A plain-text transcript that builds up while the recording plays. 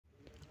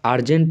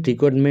urgent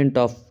requirement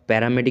of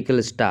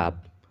paramedical staff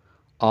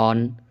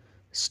on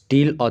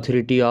Steel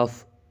Authority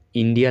of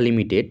India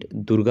Limited,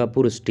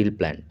 Durgapur Steel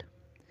Plant.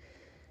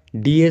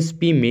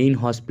 DSP Main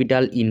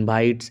Hospital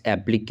invites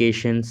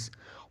applications,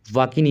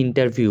 walk-in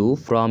interview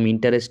from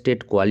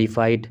interested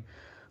qualified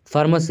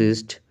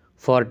pharmacist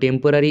for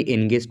temporary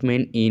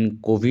engagement in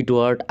COVID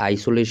ward,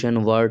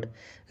 isolation ward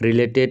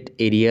related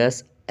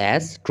areas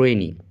as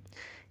trainee.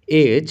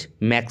 Age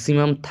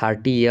maximum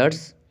 30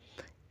 years.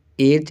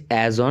 Age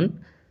as on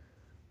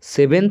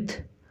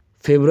 7th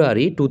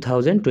February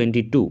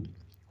 2022.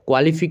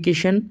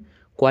 Qualification: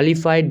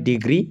 qualified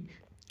degree,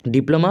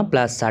 diploma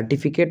plus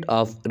certificate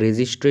of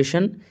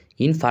registration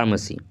in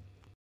pharmacy.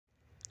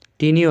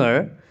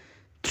 Tenure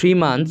 3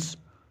 months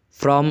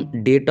from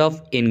date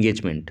of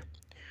engagement.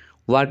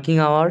 Working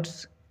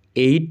hours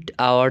 8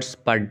 hours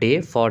per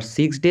day for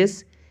 6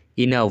 days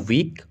in a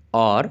week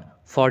or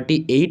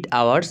 48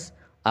 hours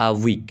a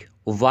week,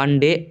 1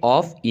 day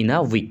off in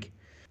a week.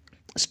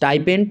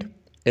 Stipend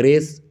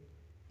raise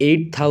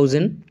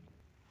 8,000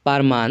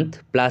 per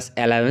month plus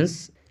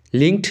allowance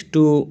linked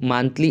to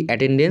monthly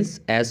attendance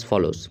as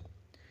follows: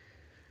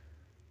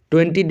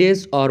 20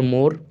 days or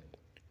more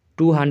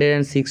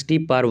 260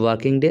 per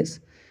working days,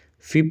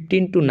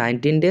 15 to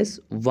 19 days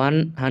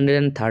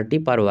 130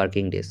 per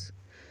working days,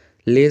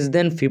 less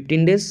than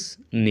 15 days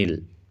nil.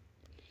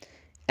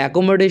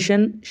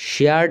 Accommodation: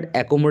 shared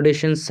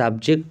accommodation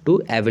subject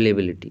to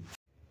availability.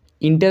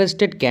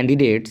 Interested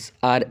candidates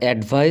are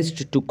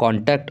advised to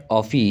contact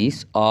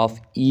office of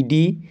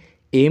ED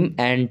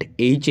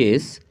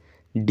M&HS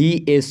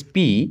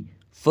DSP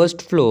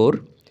first floor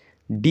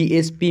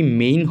DSP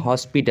Main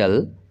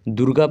Hospital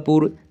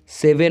Durgapur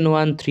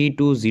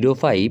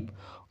 713205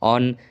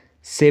 on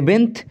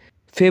 7th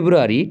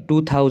February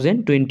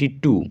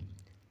 2022.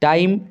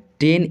 Time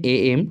 10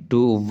 am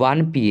to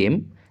 1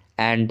 pm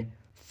and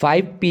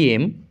 5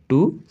 pm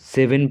to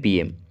 7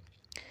 pm.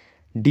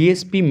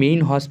 DSP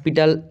Main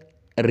Hospital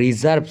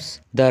reserves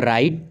the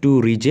right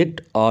to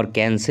reject or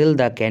cancel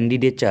the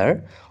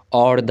candidature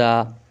or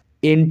the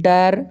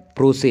entire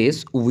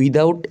process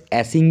without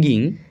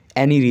assigning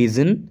any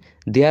reason,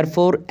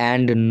 therefore,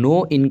 and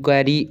no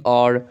inquiry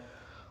or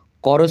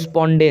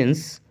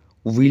correspondence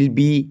will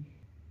be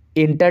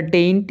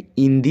entertained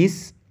in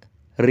this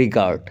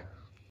regard.